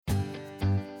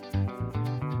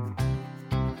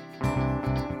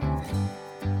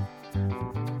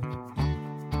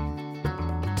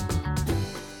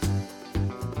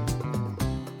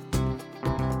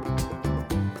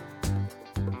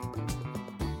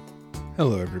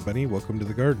Hello, everybody. Welcome to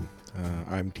the garden.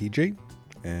 I'm TJ,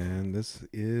 and this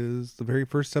is the very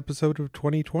first episode of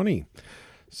 2020.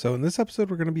 So in this episode,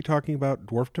 we're going to be talking about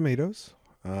dwarf tomatoes,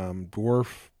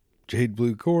 dwarf jade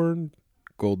blue corn,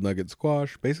 gold nugget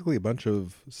squash, basically a bunch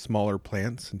of smaller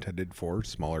plants intended for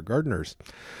smaller gardeners.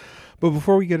 But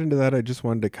before we get into that, I just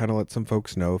wanted to kind of let some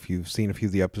folks know, if you've seen a few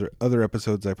of the other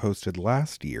episodes I posted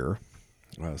last year,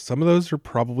 some of those are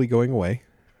probably going away.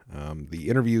 The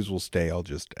interviews will stay. I'll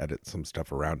just edit some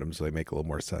stuff around them so they make a little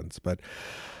more sense. But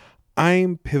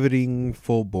I'm pivoting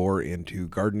full bore into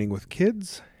gardening with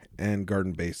kids and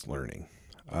garden-based learning.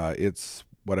 It's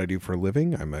what I do for a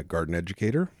living. I'm a garden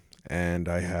educator, and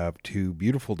I have two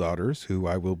beautiful daughters who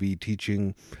I will be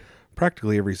teaching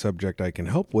practically every subject I can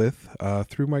help with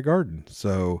through my garden.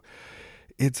 So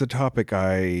it's a topic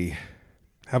I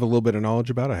have a little bit of knowledge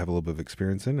about, I have a little bit of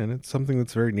experience in, and it's something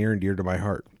that's very near and dear to my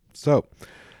heart. So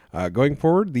going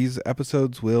forward, these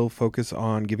episodes will focus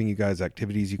on giving you guys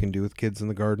activities you can do with kids in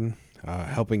the garden,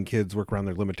 helping kids work around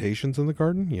their limitations in the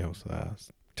garden.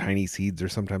 Tiny seeds are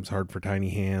sometimes hard for tiny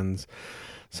hands.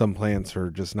 Some plants are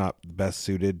just not best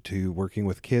suited to working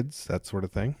with kids, that sort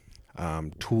of thing.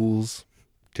 Tools,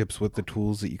 tips with the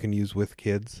tools that you can use with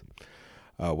kids,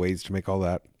 ways to make all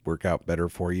that work out better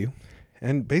for you.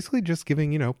 And basically just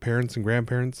giving, parents and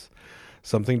grandparents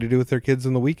something to do with their kids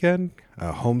in the weekend,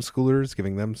 homeschoolers,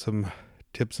 giving them some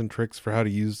tips and tricks for how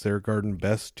to use their garden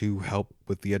best to help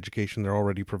with the education they're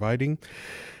already providing,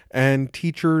 and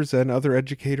teachers and other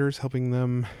educators helping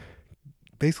them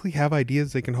basically have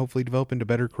ideas they can hopefully develop into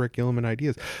better curriculum and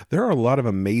ideas. There are a lot of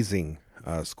amazing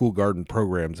school garden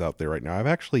programs out there right now. I've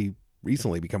actually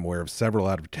recently become aware of several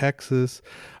out of Texas.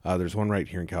 There's one right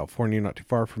here in California, not too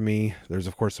far from me. There's,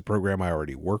 of course, a program I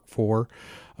already work for.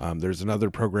 There's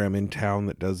another program in town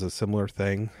that does a similar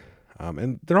thing,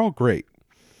 and they're all great.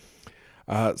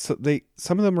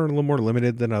 Some of them are a little more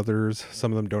limited than others.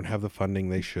 Some of them don't have the funding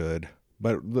they should.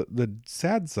 But the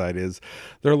sad side is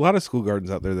there are a lot of school gardens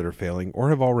out there that are failing or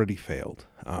have already failed.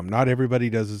 Not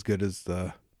everybody does as good as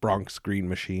the Bronx Green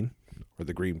Machine, or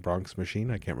the Green Bronx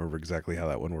Machine. I can't remember exactly how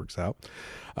that one works out.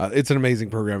 It's an amazing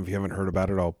program. If you haven't heard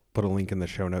about it, I'll put a link in the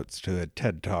show notes to a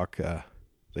TED Talk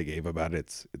they gave about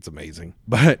it. It's amazing.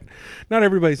 But not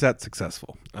everybody's that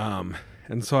successful.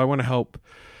 And so I want to help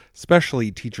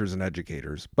especially teachers and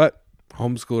educators. But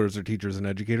homeschoolers are teachers and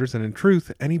educators. And in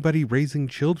truth, anybody raising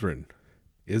children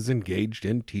is engaged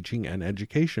in teaching and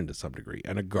education to some degree.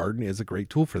 And a garden is a great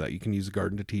tool for that. You can use a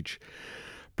garden to teach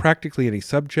practically any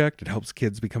subject. It helps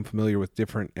kids become familiar with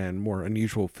different and more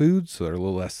unusual foods, so they're a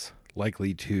little less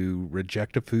likely to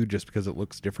reject a food just because it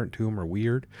looks different to them or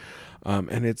weird.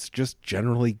 And it's just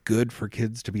generally good for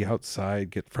kids to be outside,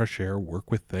 get fresh air,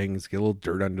 work with things, get a little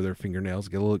dirt under their fingernails,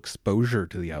 get a little exposure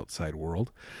to the outside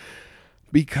world.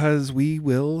 Because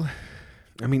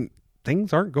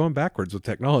things aren't going backwards with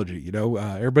technology.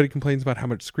 Everybody complains about how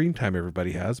much screen time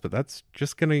everybody has, but that's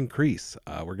just going to increase.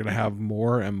 We're going to have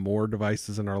more and more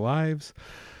devices in our lives,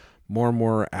 more and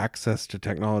more access to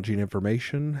technology and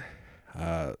information.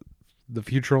 The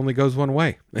future only goes one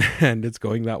way, and it's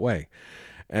going that way.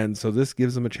 And so this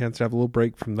gives them a chance to have a little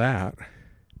break from that,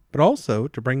 but also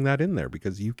to bring that in there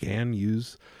because you can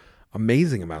use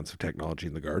amazing amounts of technology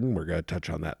in the garden. We're going to touch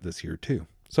on that this year too.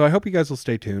 So I hope you guys will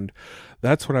stay tuned.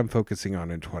 That's what I'm focusing on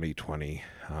in 2020.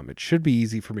 It should be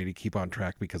easy for me to keep on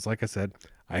track because, like I said,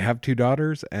 I have two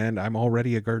daughters and I'm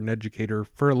already a garden educator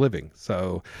for a living.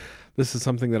 So this is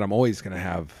something that I'm always going to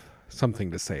have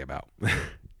something to say about.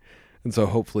 And so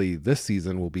hopefully this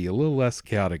season will be a little less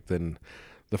chaotic than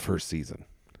the first season.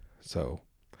 So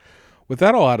with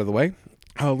that all out of the way,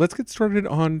 let's get started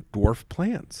on dwarf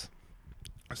plants.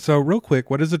 So real quick,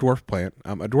 what is a dwarf plant?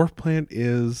 A dwarf plant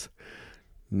is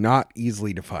not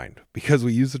easily defined because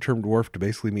we use the term dwarf to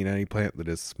basically mean any plant that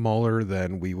is smaller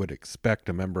than we would expect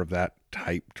a member of that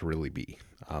type to really be.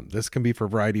 This can be for a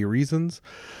variety of reasons.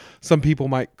 Some people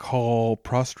might call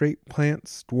prostrate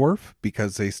plants dwarf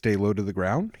because they stay low to the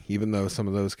ground, even though some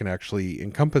of those can actually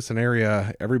encompass an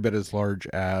area every bit as large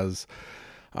as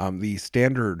the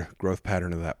standard growth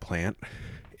pattern of that plant.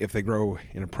 If they grow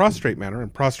in a prostrate manner,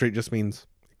 and prostrate just means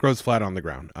it grows flat on the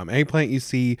ground. Any plant you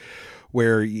see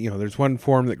where there's one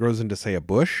form that grows into, say, a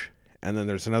bush, and then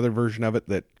there's another version of it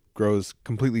that grows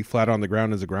completely flat on the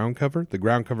ground as a ground cover. The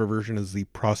ground cover version is the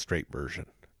prostrate version.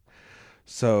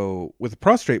 So with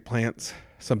prostrate plants,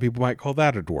 some people might call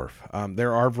that a dwarf.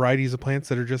 There are varieties of plants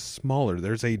that are just smaller.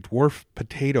 There's a dwarf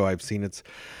potato I've seen. It's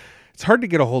hard to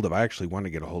get a hold of. I actually want to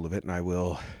get a hold of it, and I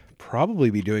will probably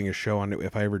be doing a show on it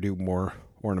if I ever do more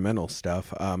ornamental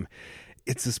stuff.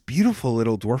 It's this beautiful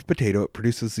little dwarf potato. It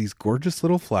produces these gorgeous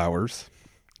little flowers.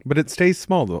 but it stays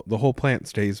small. The whole plant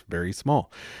stays very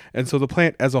small. And so the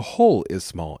plant as a whole is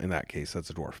small in that case. That's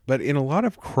a dwarf. But in a lot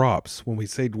of crops, when we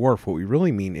say dwarf, what we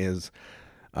really mean is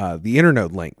the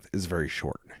internode length is very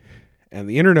short. And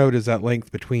the internode is that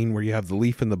length between where you have the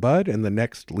leaf and the bud and the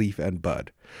next leaf and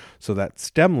bud. So that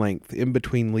stem length in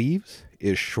between leaves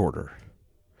is shorter,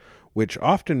 which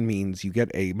often means you get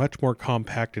a much more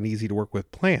compact and easy to work with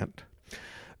plant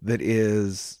that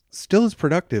is still as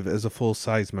productive as a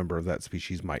full-size member of that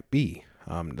species might be.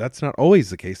 That's not always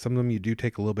the case. Some of them you do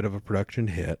take a little bit of a production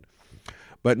hit.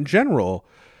 But in general,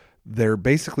 they're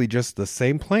basically just the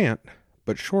same plant,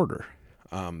 but shorter.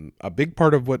 A big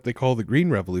part of what they call the Green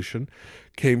Revolution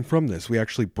came from this. We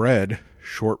actually bred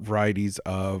short varieties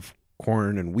of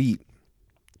corn and wheat,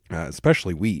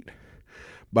 especially wheat,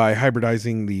 by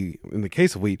hybridizing in the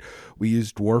case of wheat, we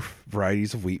used dwarf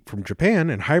varieties of wheat from Japan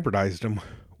and hybridized them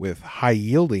with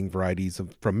high-yielding varieties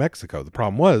from Mexico. The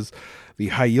problem was the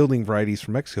high-yielding varieties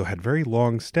from Mexico had very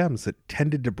long stems that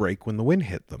tended to break when the wind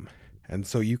hit them. And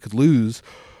so you could lose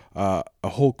a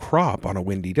whole crop on a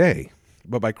windy day.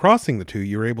 But by crossing the two,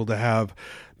 you were able to have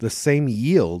the same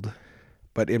yield,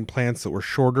 but in plants that were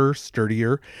shorter,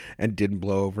 sturdier, and didn't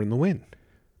blow over in the wind.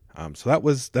 So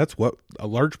that's what a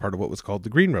large part of what was called the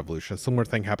Green Revolution. A similar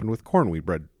thing happened with corn. We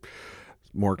bred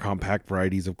more compact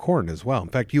varieties of corn as well. In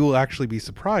fact, you will actually be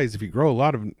surprised if you grow a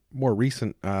lot of more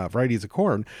recent varieties of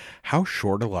corn, how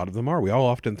short a lot of them are. We all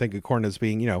often think of corn as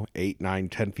being, 8, 9,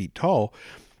 10 feet tall.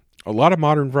 A lot of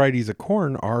modern varieties of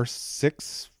corn are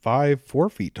 6, 5, 4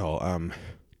 feet tall.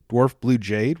 Dwarf Blue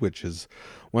Jade, which is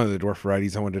one of the dwarf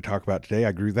varieties I wanted to talk about today,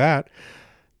 I grew that.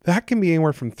 That can be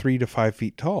anywhere from 3 to 5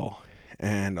 feet tall.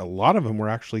 And a lot of them were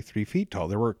actually 3 feet tall.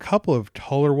 There were a couple of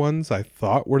taller ones I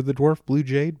thought were the Dwarf Blue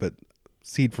Jade, but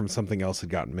seed from something else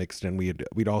had gotten mixed in.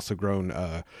 We'd also grown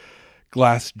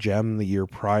Glass Gem the year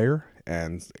prior,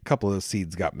 and a couple of those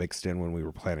seeds got mixed in when we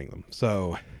were planting them.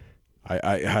 So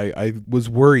I was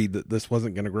worried that this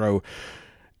wasn't going to grow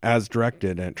as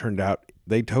directed, and it turned out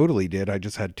they totally did. I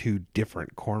just had 2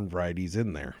 different corn varieties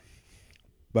in there.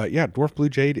 But yeah, Dwarf Blue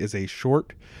Jade is a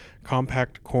short,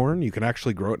 compact corn. You can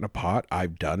actually grow it in a pot.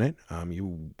 I've done it.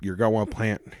 You're going to want to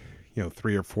plant,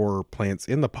 3 or 4 plants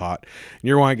in the pot. And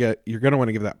you're going to want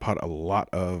to give that pot a lot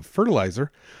of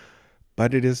fertilizer,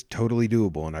 but it is totally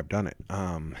doable, and I've done it.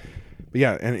 But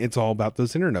yeah, and it's all about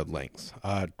those internode lengths.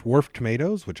 Dwarf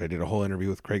tomatoes, which I did a whole interview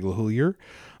with Craig LaHoulier.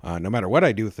 No matter what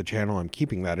I do with the channel, I'm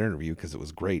keeping that interview because it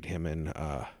was great. Him and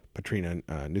Patrina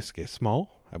Nuske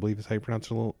Small, I believe is how you pronounce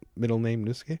her middle name,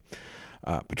 Nuske.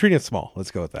 Patrina Small,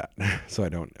 let's go with that, so I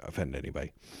don't offend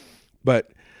anybody.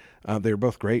 But they were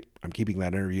both great. I'm keeping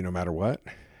that interview no matter what.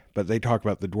 But they talk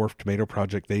about the dwarf tomato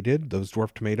project they did. Those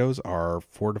dwarf tomatoes are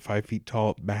 4 to 5 feet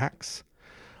tall max.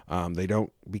 They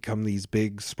don't become these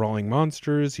big sprawling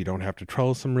monsters. You don't have to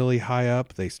trellis them really high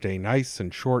up. They stay nice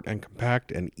and short and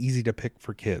compact and easy to pick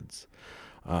for kids.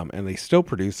 And they still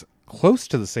produce close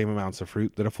to the same amounts of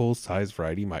fruit that a full-size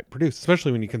variety might produce,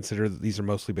 especially when you consider that these are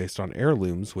mostly based on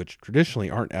heirlooms, which traditionally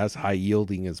aren't as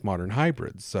high-yielding as modern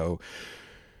hybrids. So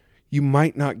you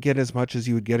might not get as much as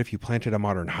you would get if you planted a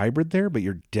modern hybrid there, but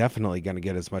you're definitely going to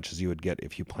get as much as you would get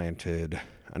if you planted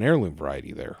an heirloom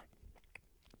variety there.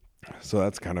 So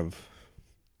that's kind of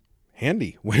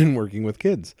handy when working with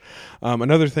kids.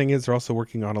 Another thing is they're also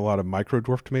working on a lot of micro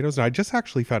dwarf tomatoes. And I just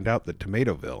actually found out that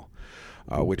Tomatoville,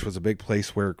 which was a big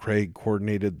place where Craig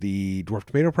coordinated the dwarf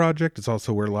tomato project, it's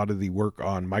also where a lot of the work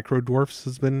on micro dwarfs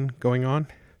has been going on.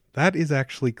 That is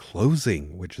actually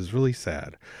closing, which is really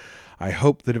sad. I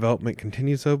hope the development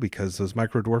continues though, because those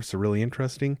micro dwarfs are really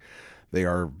interesting. They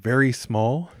are very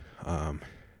small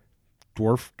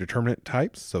dwarf determinate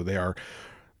types. So they are,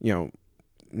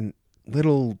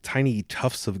 little tiny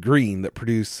tufts of green that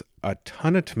produce a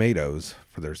ton of tomatoes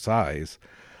for their size,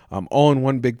 all in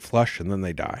one big flush, and then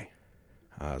they die.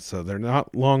 So they're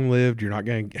not long-lived. You're not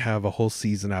going to have a whole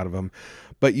season out of them,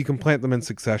 but you can plant them in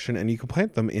succession, and you can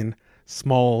plant them in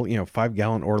small,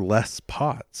 5-gallon or less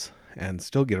pots and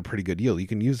still get a pretty good yield. You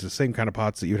can use the same kind of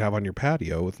pots that you'd have on your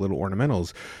patio with little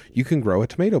ornamentals. You can grow a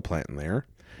tomato plant in there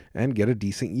and get a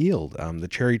decent yield. The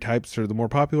cherry types are the more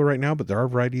popular right now, but there are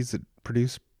varieties that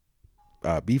produce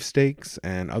beefsteaks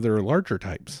and other larger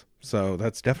types. So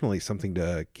that's definitely something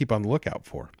to keep on the lookout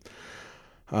for.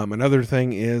 Another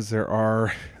thing is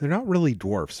they're not really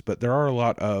dwarfs, but there are a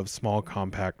lot of small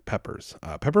compact peppers.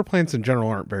 Pepper plants in general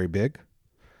aren't very big.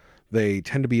 They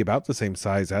tend to be about the same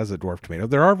size as a dwarf tomato.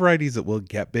 There are varieties that will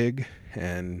get big,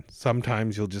 and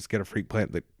sometimes you'll just get a freak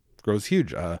plant that grows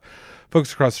huge.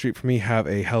 Folks across the street from me have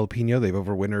a jalapeno. They've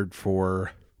overwintered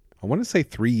for, I want to say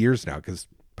 3 years now, because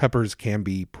peppers can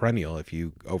be perennial if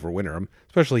you overwinter them,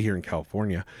 especially here in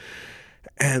California.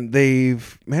 And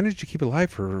they've managed to keep it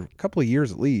alive for a couple of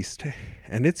years at least.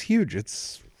 And it's huge.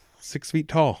 It's 6 feet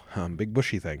tall, big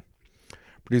bushy thing.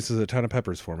 Produces a ton of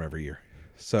peppers for them every year.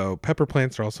 So pepper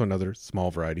plants are also another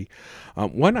small variety.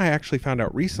 One I actually found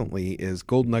out recently is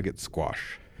gold nugget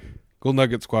squash. Gold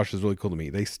nugget squash is really cool to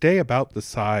me. They stay about the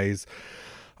size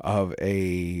of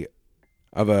a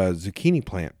zucchini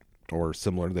plant or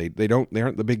similar. They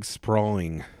aren't the big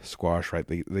sprawling squash, right?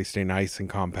 They stay nice and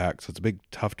compact, so it's a big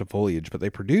tuft of foliage, but they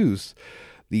produce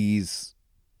these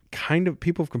kind of,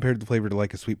 people have compared the flavor to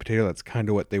like a sweet potato. That's kind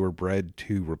of what they were bred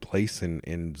to replace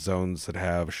in zones that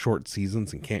have short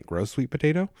seasons and can't grow sweet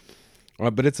potato.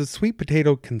 But it's a sweet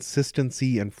potato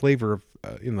consistency and flavor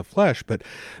in the flesh, but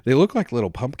they look like little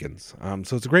pumpkins.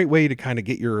 So it's a great way to kind of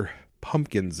get your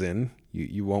pumpkins in.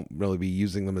 You won't really be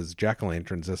using them as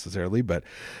jack-o'-lanterns necessarily, but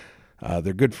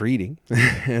they're good for eating.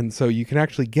 And so you can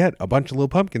actually get a bunch of little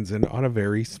pumpkins in on a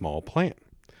very small plant.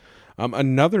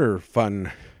 Another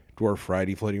fun dwarf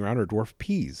variety floating around are dwarf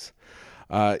peas.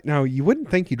 Now, you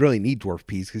wouldn't think you'd really need dwarf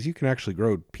peas because you can actually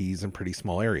grow peas in pretty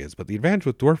small areas. But the advantage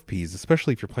with dwarf peas,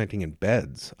 especially if you're planting in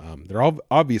beds, they're all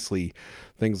obviously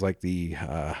things like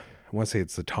I want to say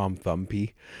it's the Tom Thumb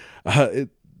pea.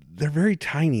 They're very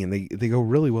tiny and they go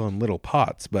really well in little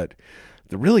pots. But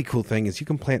the really cool thing is you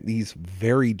can plant these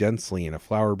very densely in a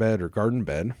flower bed or garden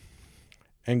bed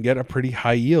and get a pretty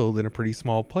high yield in a pretty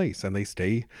small place. And they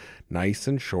stay nice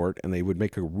and short, and they would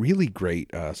make a really great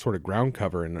sort of ground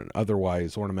cover in an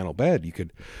otherwise ornamental bed. You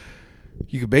could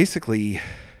basically,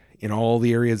 in all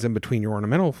the areas in between your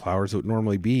ornamental flowers that would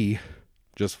normally be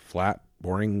just flat,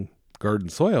 boring garden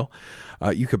soil,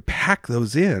 you could pack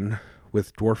those in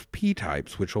with dwarf pea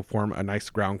types, which will form a nice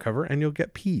ground cover, and you'll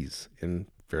get peas in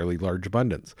fairly large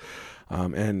abundance.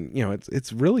 And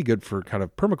it's really good for kind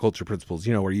of permaculture principles,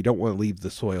 where you don't want to leave the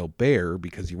soil bare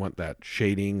because you want that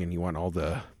shading and you want all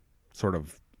the sort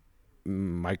of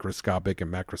microscopic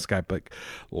and macroscopic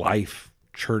life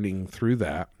churning through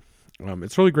that.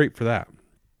 It's really great for that,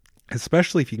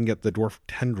 especially if you can get the dwarf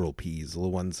tendril peas, the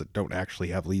ones that don't actually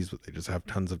have leaves, but they just have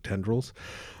tons of tendrils.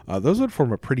 Those would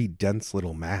form a pretty dense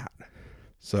little mat.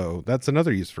 So that's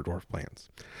another use for dwarf plants.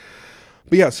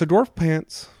 But yeah, so dwarf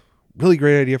plants, really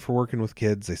great idea for working with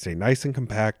kids. They stay nice and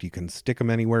compact. You can stick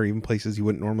them anywhere, even places you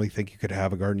wouldn't normally think you could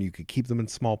have a garden. You could keep them in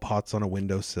small pots on a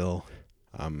windowsill.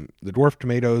 The dwarf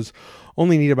tomatoes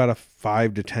only need about a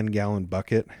 5 to 10 gallon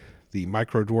bucket. The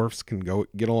micro dwarfs can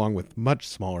get along with much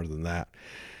smaller than that.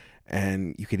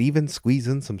 And you could even squeeze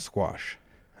in some squash.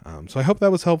 So I hope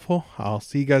that was helpful. I'll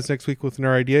see you guys next week with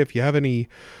another idea. If you have any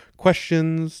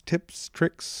questions, tips,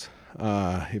 tricks,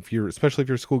 especially if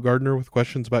you're a school gardener with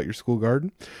questions about your school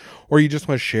garden, or you just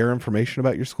want to share information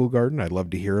about your school garden, I'd love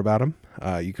to hear about them.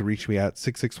 You can reach me at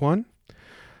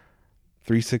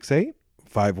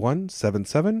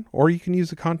 661-368-5177, or you can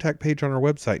use the contact page on our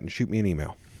website and shoot me an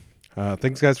email.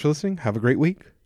 Thanks guys for listening. Have a great week.